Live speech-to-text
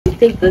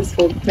take this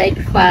for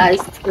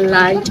breakfast,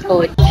 lunch,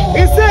 or...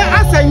 It's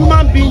as a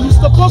human being, you're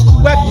supposed to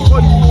work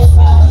before you.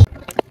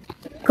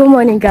 Good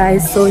morning,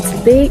 guys. So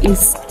today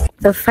is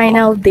the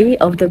final day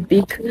of the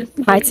big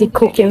party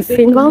cooking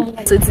Finval.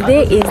 So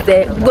today is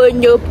the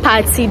Bonyo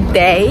party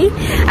day.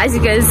 As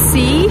you can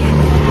see,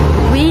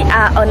 we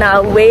are on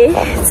our way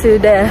to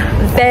the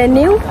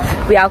venue.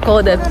 We are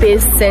called the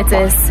Pace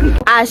Setters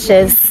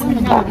Ashes.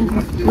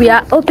 We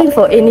are open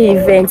for any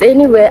event,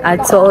 anywhere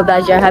at all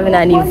that you're having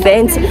an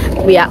event.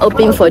 We are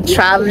open for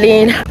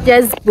traveling.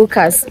 Just book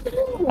us.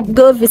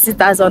 Go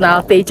visit us on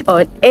our page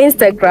on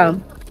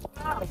Instagram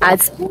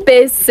at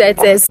Pace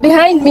Setters.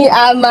 Behind me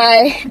are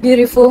my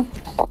beautiful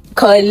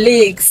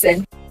colleagues.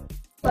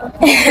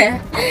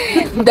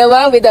 The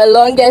one with the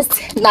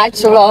longest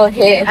natural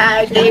hair.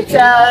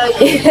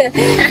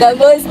 The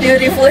most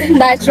beautiful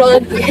natural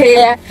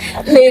hair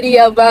lady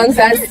amongst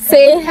us.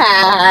 Say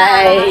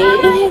hi.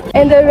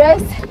 And the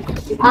rest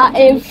are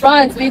in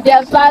front with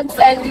their bags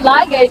and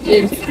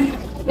luggages.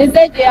 They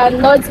said they are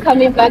not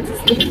coming back to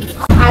sleep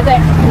at a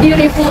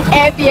beautiful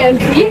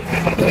Airbnb.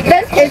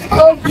 This is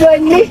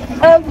Oboni.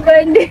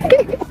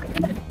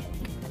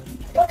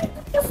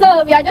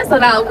 So we are just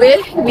on our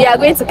way. We are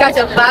going to catch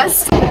a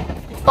bus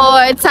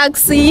or a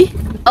taxi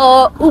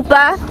or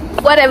Uber,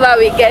 whatever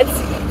we get.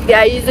 We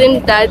are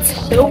using that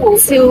to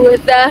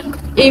the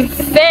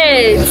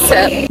event.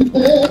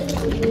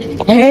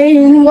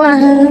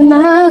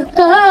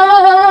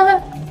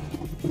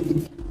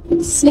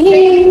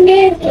 Sing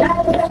it.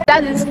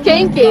 That is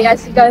Kenke,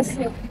 as you can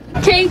see.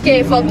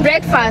 Kenke for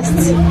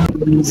breakfast.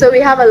 So we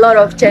have a lot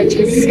of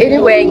churches.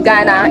 Anywhere in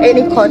Ghana,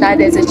 any corner,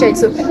 there's a church.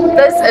 So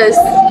this is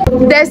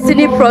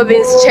Destiny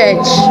Province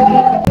Church.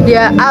 They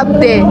are up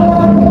there.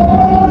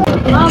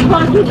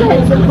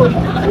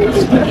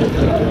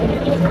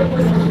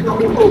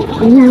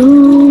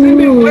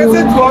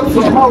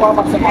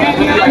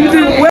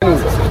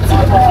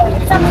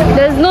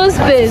 There's no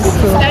space.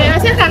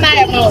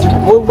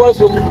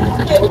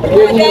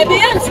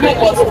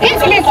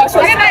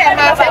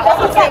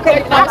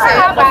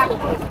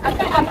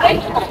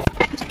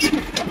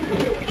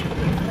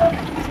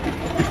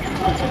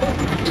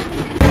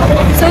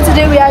 So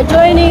today we are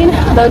joining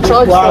the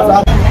church.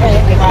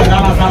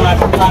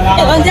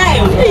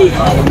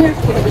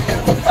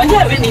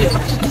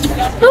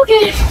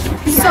 Okay,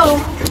 so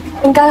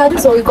in Ghana this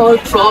is what we call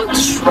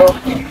church.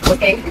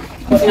 Okay,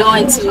 if you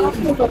want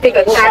to take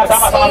a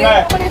taxi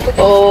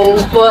or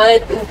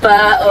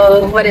Uber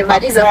or whatever,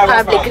 this is a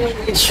public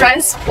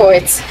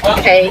transport.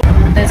 Okay,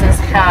 this is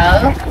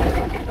how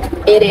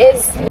it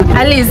is.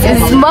 At least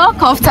it's more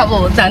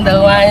comfortable than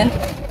the one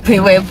we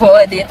were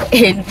boarding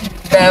in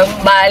the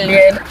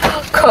Malian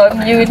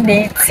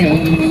communities.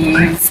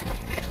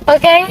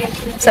 Okay,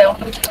 so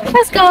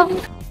let's go.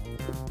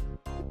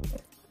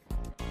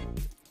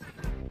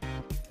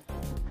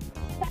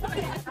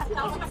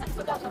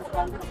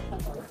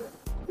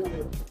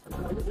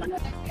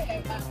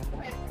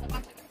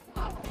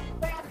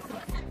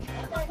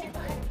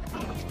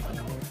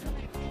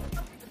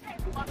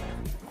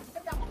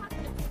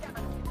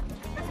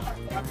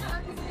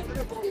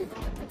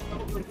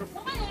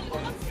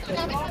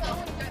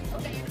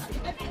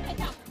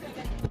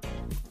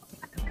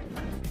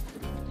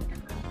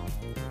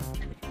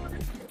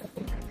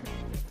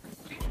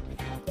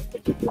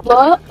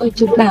 What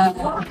Ojibang?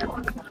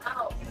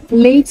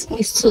 Late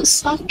Mr.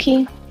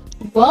 Saki.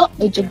 What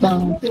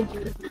Ojibang?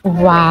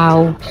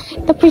 Wow,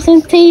 the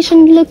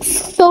presentation looks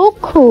so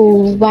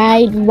cool.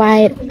 Wide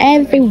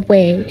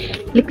everywhere.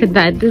 Look at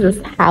that. This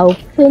is how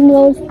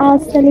funerals are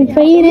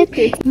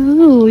celebrated.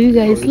 Oh, you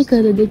guys, look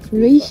at the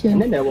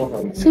decoration.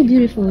 So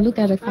beautiful. Look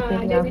at the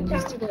carpet we have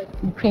used.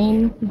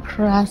 Green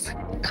grass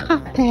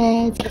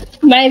carpet.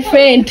 My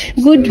friend,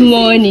 good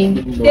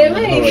morning.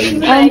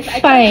 I'm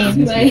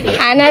fine.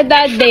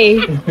 Another day.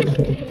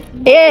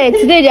 Yeah,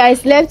 today I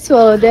slept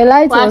well. The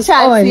light was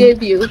on.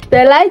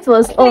 The light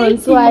was on,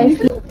 so I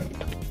slept.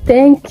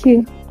 Thank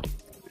you.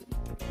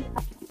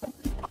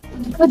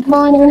 Good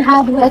morning,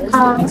 have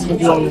welcome.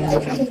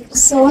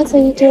 So what are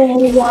you doing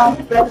here?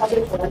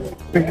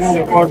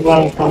 The odd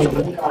ones from the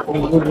good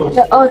ones.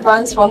 The odd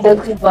ones from the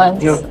good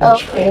ones. Yeah.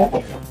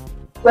 Okay.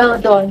 Well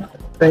done.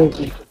 Thank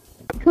you.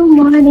 Good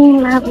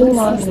morning, lovely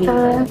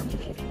monster.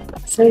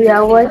 So we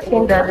are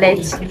watching the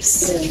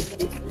lettuce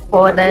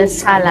for the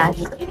salad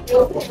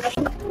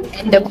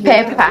and the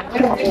pepper.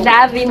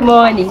 Lovely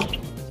morning.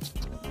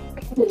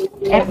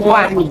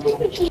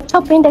 F1.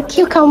 Chopping the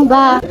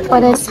cucumber for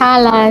the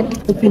salad.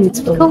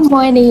 Good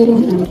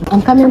morning.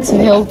 I'm coming to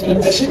help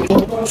you.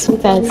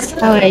 Sweetheart,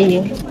 how are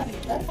you?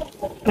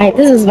 Right,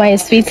 this is my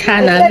sweet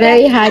Hannah,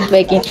 very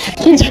hardworking.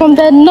 She's from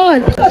the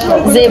north.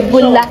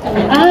 Zebula.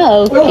 Ah,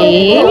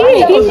 okay.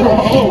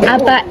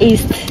 Upper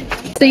East.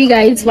 So you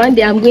guys, one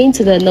day I'm going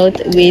to the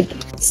north with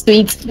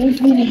sweet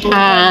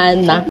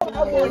Hannah.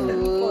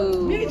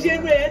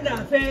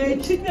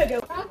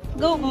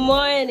 Good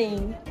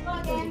morning.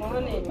 Good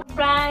morning.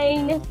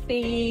 Frying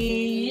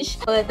fish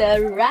for the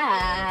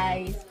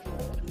rice.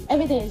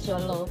 Everything is your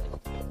love.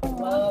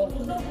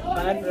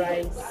 Bad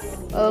rice.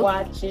 Oh.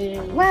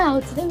 Watching.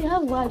 Wow, today we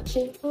have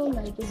wache. Oh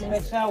my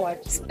goodness. Special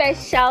watch.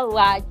 Special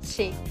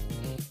wache.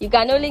 You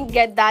can only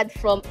get that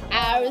from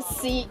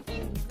RC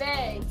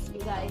Events. You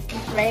guys,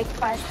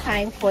 breakfast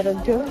time for the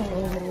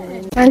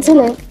girls.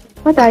 Angela,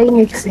 what are you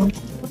mixing?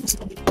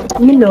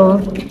 You know,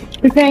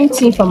 preparing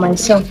tea for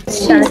myself.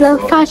 She's a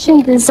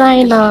fashion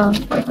designer.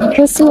 You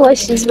can see what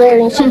she's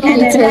wearing. She did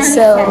it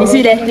herself. You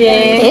see that?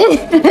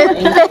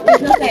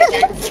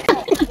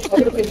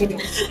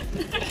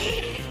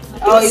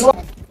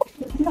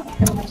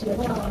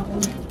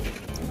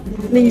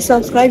 Please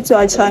subscribe to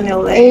our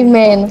channel.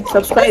 Amen.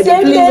 Subscribe. Please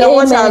and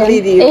watch our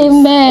videos.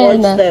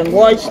 Amen. Watch them.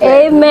 Watch them.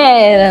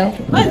 Amen.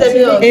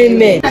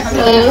 Amen.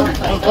 So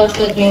I'm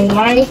also doing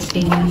my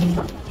tea.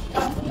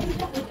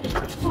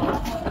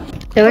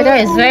 The weather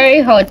is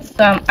very hot,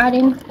 so I'm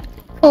adding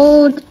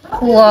cold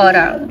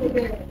water.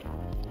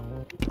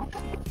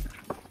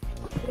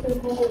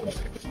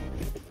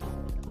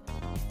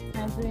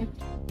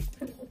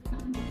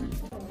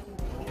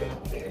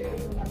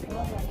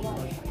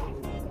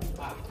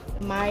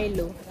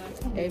 Milo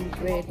and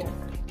bread.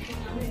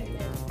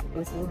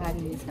 Also had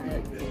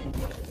inside.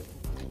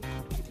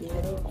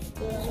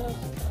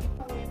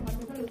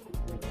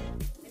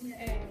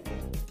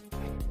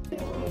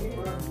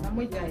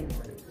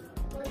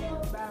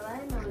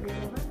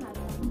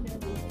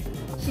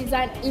 She's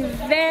an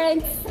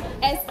event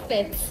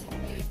expert.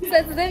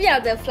 So today we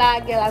have the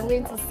flower girl. I'm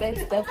going to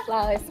set the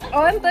flowers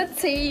on the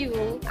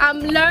table. I'm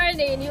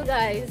learning, you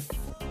guys.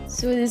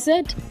 So they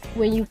said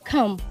when you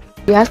come,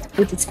 you have to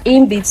put it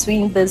in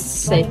between the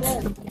set.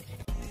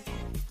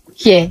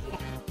 Here.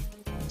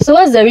 So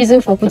what's the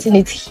reason for putting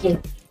it here?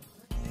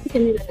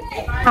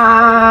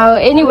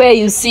 Anywhere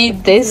you see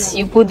this,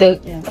 you put the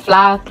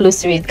flower close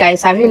to it.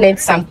 Guys, have you learned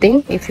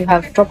something? If you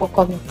have, drop a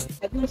comment.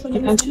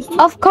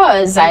 Of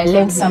course, I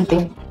learned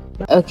something.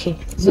 Okay,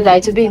 so that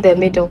it will be in the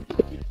middle.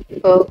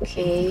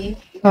 Okay,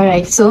 all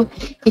right, so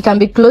it can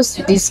be close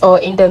to this or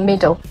in the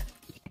middle.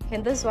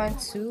 And this one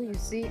too, you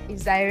see,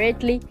 is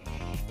directly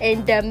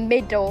in the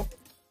middle.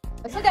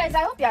 So guys,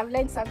 I hope you have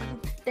learned something.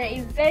 The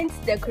event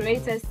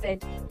decorator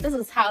said this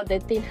is how the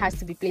thing has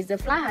to be placed. The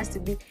flower has to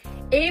be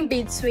in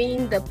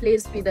between the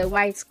place with the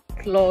white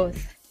cloth.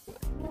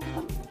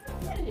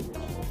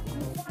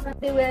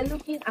 They were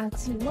looking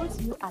at you.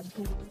 What you are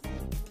doing?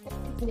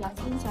 They are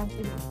doing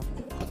something.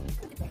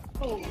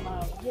 Oh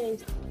wow,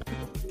 yes.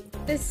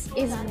 This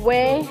is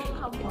where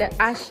the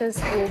ashes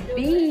will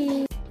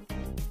be.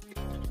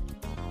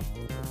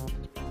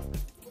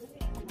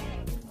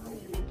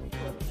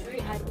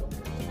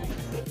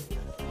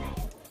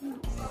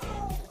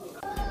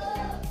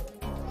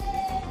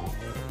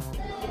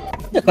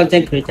 The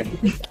content creator.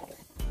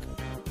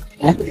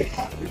 Yep.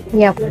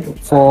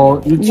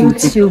 For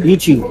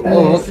YouTube.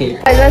 Oh, okay.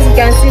 As you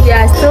can see, we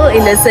are still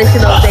in the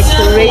section of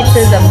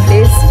decorating the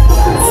place.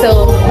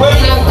 So we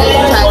have the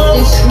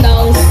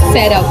traditional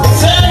setup.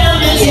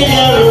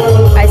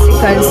 As you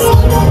can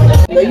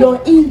see. Your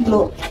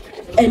in-law,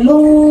 a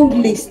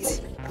long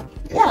list.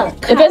 Yeah.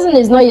 The person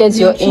is not yet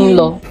your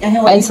in-law.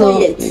 And so,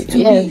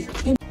 yes.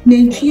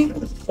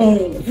 15.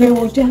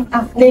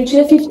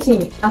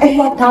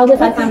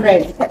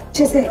 1,500.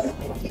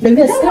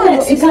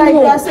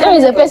 There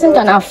is a person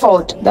can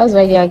afford. That's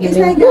why they are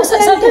giving.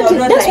 Sometimes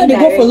that's why they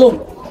go for loan.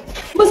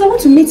 Because I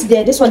want to meet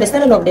there. This one, the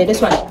standard of there.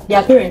 This one,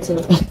 their parents. You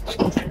know.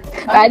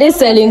 Are they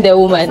selling the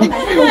woman?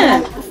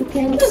 Yeah.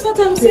 That's what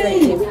I'm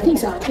saying.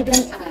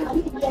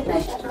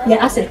 Their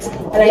assets.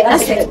 Like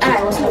assets.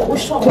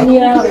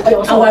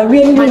 Our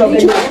real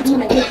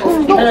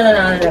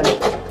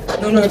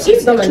No,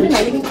 it's not money.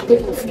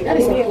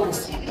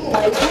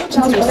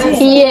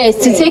 Yes,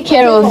 to take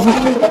care of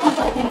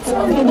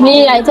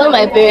me. I told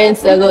my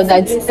parents a lot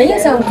that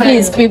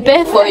please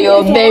prepare for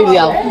your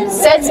burial.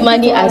 Set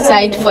money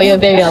aside for your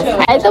burial.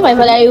 I told my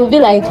father, he will be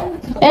like,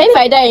 if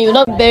I die and you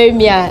not bury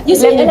me, let me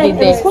be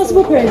there.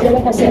 Responsible parents,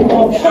 like I said,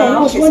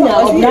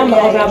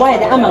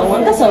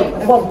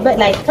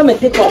 like come and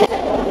take care.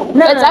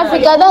 But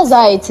Africa, that's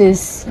how it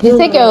is. They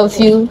take care of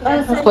you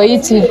for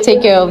you to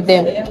take care of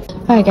them.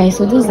 Alright guys,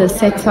 so this is the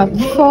setup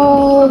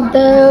for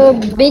the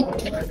big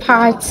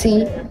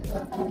party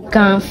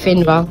grand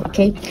funeral.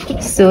 Okay,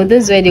 so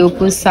this is where they will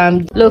put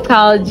some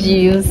local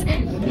juice.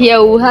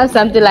 Here we'll have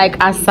something like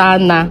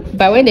asana,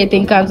 but when the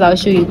thing comes I'll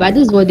show you. But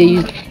this is what they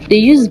use. They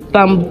use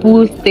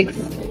bamboo sticks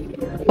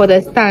for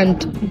the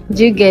stand.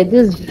 Do you get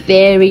this?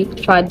 Very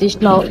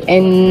traditional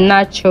and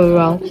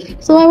natural.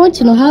 So I want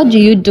to know, how do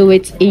you do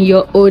it in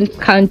your own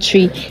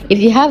country? If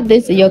you have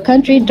this in your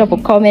country, drop a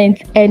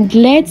comment and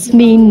let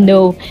me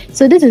know.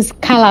 So this is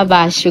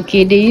calabash.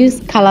 Okay, they use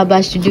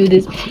calabash to do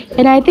this,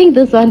 and I think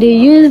this one they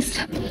use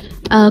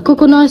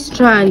coconut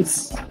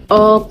strands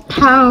or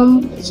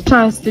palm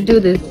strands to do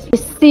this. You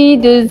see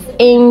this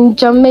in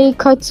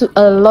Jamaica too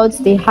a lot.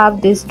 They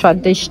have this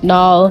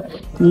traditional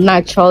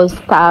natural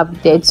stuff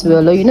there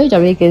too. You know,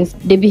 Jamaicans,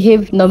 they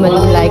behave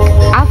normally like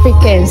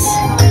Africans.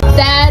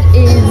 That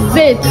is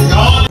it.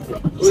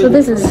 So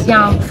this is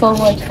yam,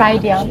 forward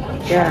fried yam.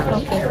 Yeah.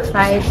 Okay,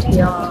 fried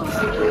yam.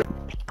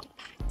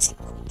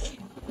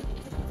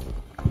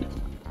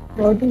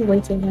 I'll be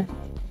waiting here.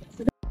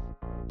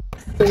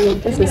 So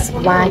this is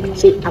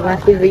our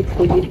favorite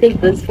food. You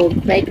take this for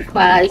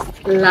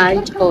breakfast,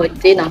 lunch, or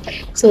dinner.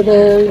 So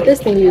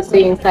this thing you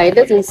see inside,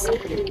 this is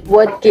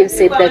what gives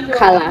it the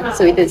color.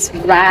 So it is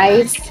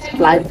rice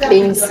plus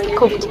beans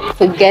cooked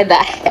together.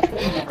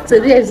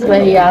 So this is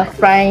when you are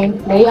frying.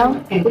 They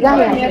have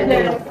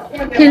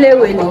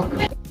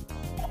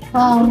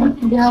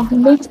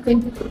mixed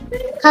in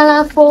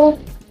colorful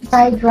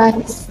fried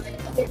rice.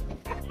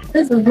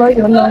 This is not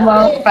your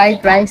normal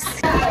fried rice.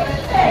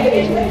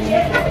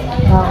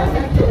 Wow.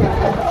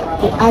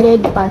 We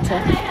added butter.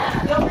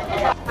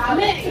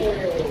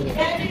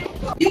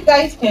 You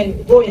guys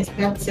can go and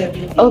start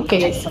serving.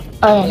 Okay.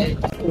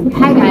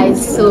 Hi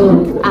guys.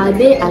 So our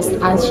day as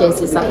Ashes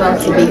is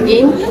about to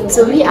begin.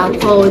 So we are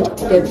called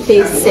the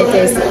Pace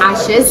Setters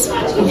Ashes.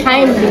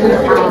 Behind me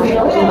are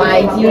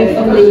my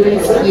beautiful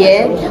ladies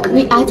here.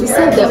 We are to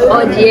serve the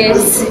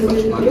audience.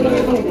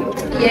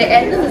 Yeah,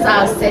 and this is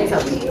our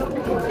setup.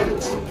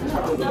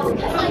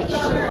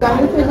 Can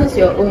you produce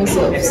your own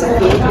selves?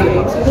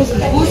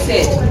 Who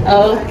said?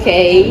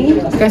 Okay.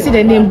 You can see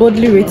the name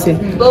boldly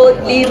written.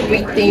 Boldly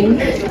written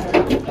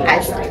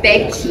as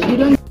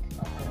Becky.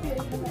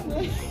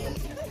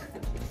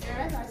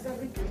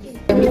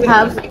 We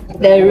have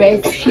the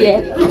rest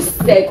here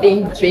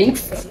serving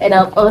drinks, and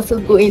I'm also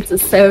going to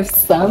serve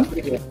some.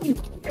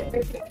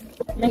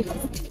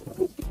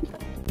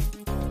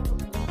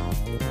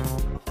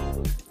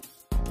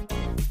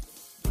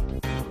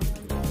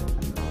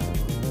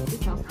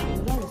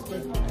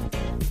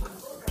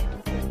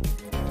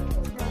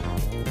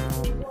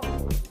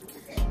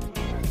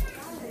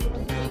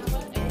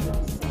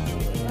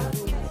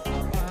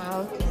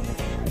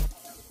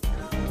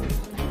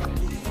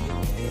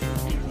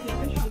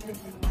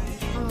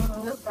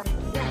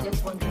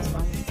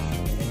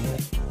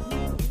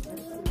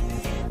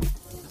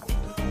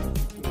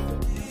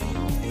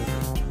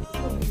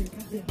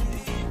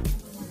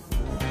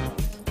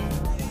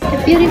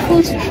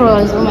 Beautiful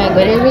straws. Oh my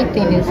god,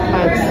 everything is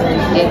packed.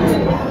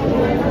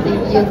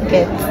 You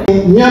get.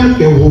 Nyam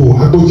ke wo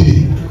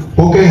agoji.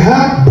 Okay,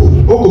 ha bo.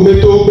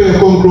 Okometo pe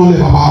kontrole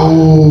baba o.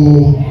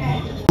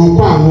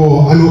 Okwa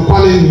wo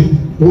anokwale ni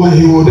wo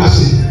hi wo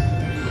dasi.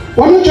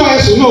 One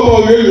choice no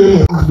more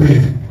really.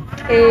 Amen.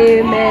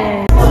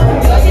 Amen.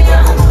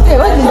 Hey,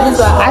 what is this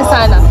one?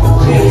 Asana.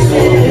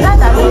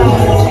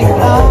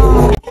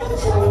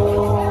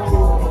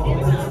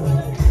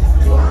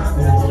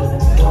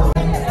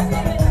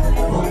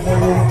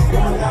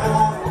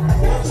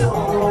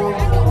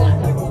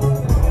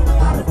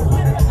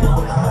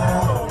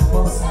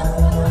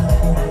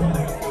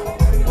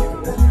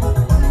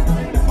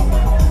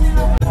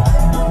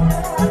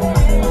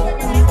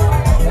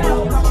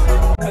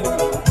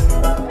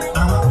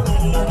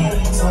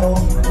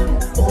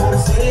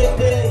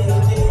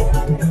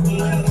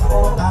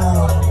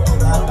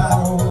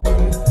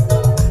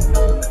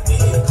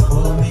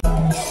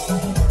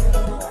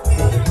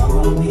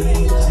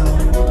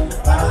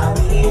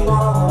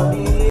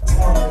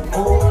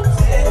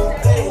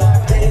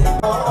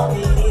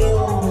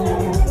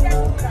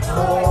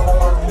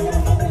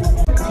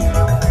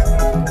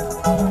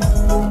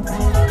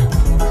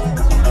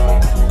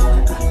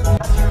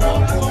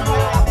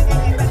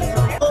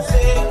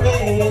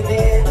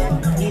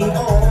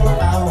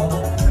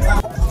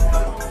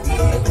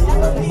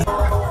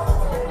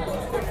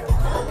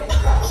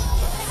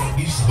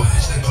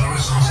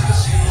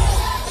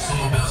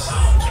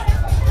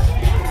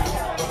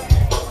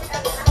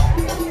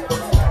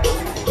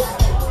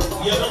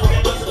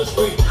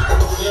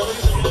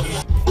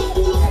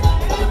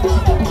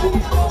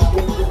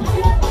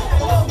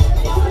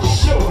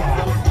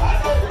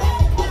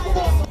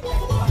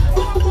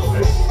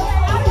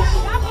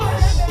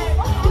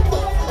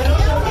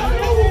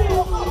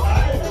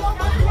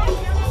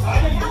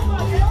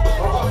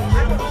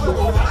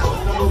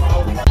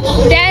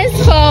 Dance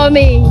for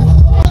me.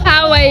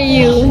 How are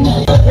you?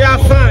 We are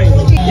fine.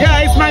 Yeah,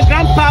 it's my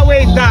grandpa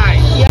where he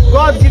died.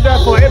 God did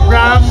that for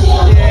Abraham.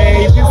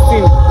 This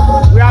thing.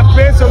 We are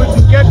praying so we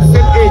to get the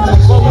same age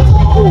before we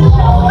go. We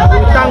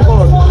thank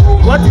God.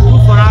 What he do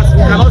for us, we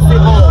cannot say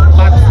all,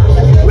 but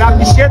we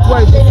appreciate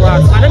what he do for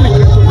us. My name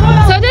is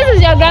So this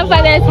is your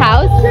grandfather's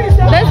house? This is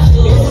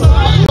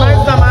my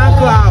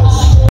uncle's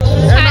house.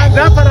 And my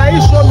grandfather, he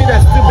showed me the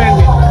steel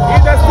bending.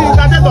 He's the steel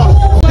Dadedolo.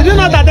 Did you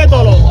know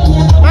Dadedolo?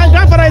 My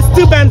grandfather is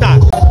steel bender.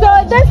 So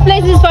this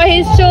place is for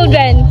his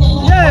children?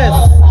 Yes.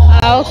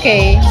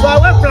 Okay. So I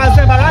work for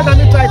myself, but rather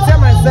than me try to tell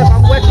myself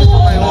I'm working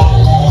for my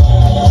own.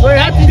 So it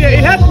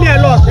helped me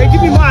a lot. They give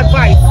me more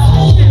advice.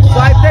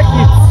 So I take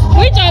it.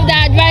 Which of the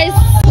advice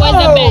was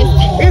the best?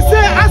 He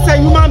said, as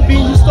a human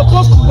being, you're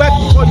supposed to work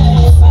before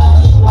you eat.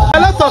 A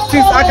lot of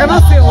things I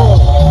cannot say all.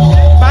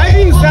 But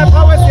he himself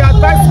always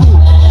advised me.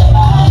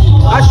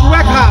 I should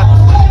work hard.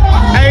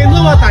 And you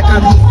know what I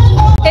can do.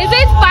 Is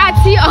it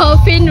party or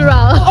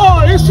funeral?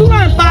 Oh, it's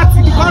funeral and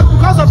party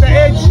because of the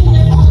age.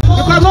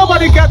 Because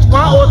nobody gets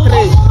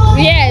 103.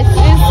 Yes,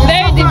 it's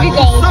very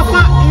difficult.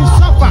 He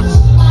suffer.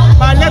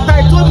 But later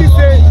he told me,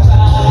 say,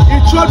 the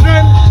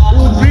children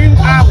will bring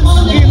out.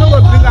 You know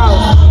what bring out?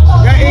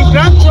 Yeah, in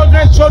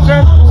grandchildren,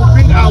 children will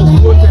bring out.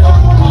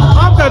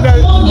 After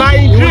by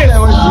grace,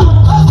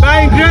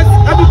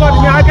 everybody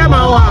may I get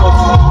my own house.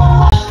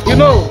 You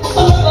know.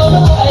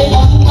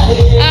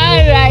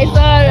 Alright.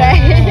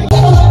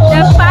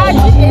 The party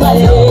is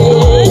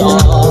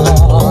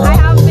I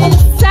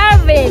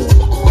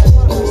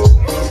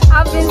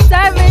have been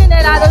serving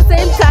and at the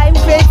same time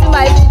creating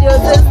my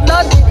videos. It's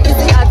not been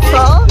easy at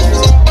all,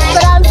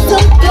 but I'm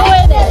still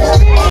doing it.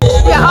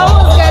 We're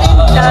almost getting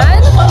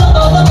done.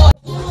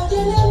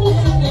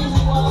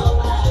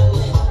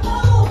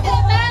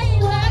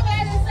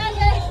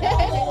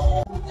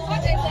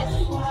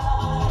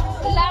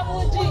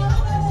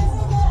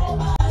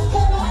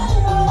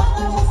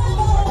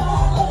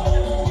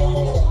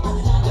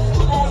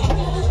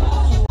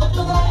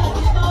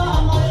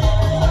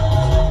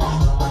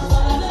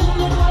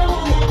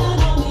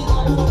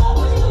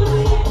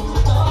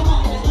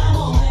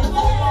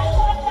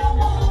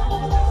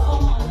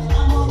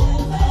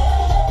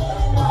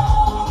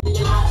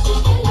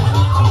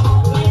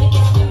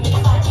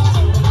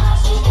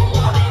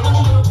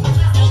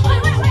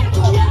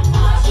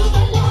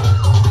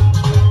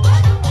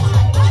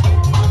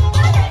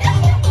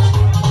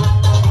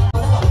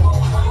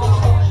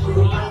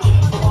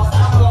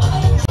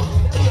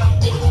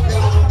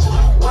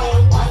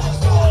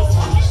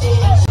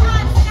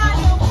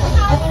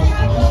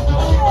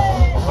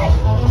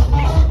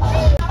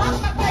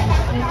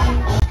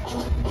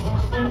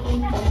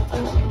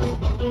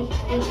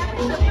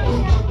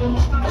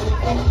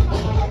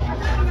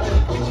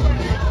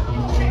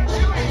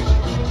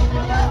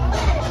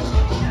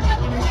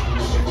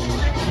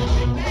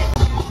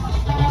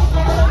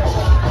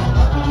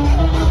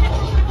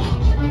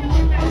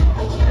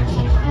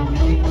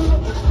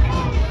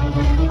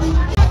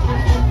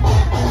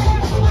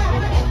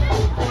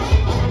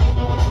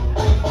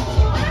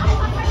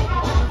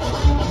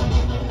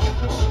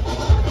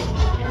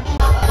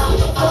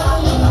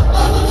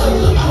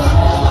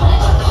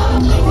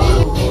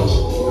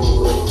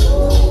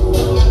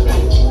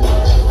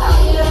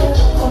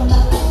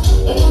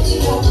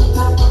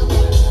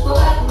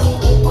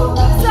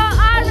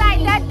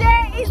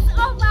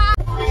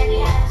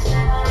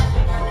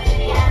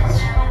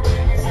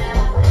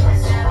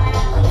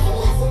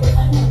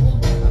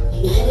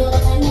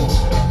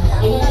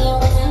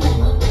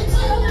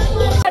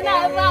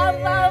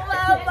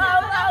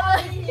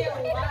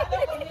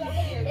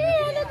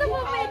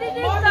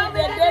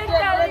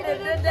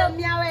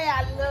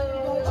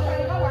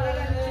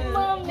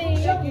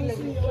 Mommy.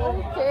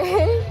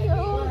 Okay, you're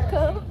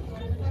welcome.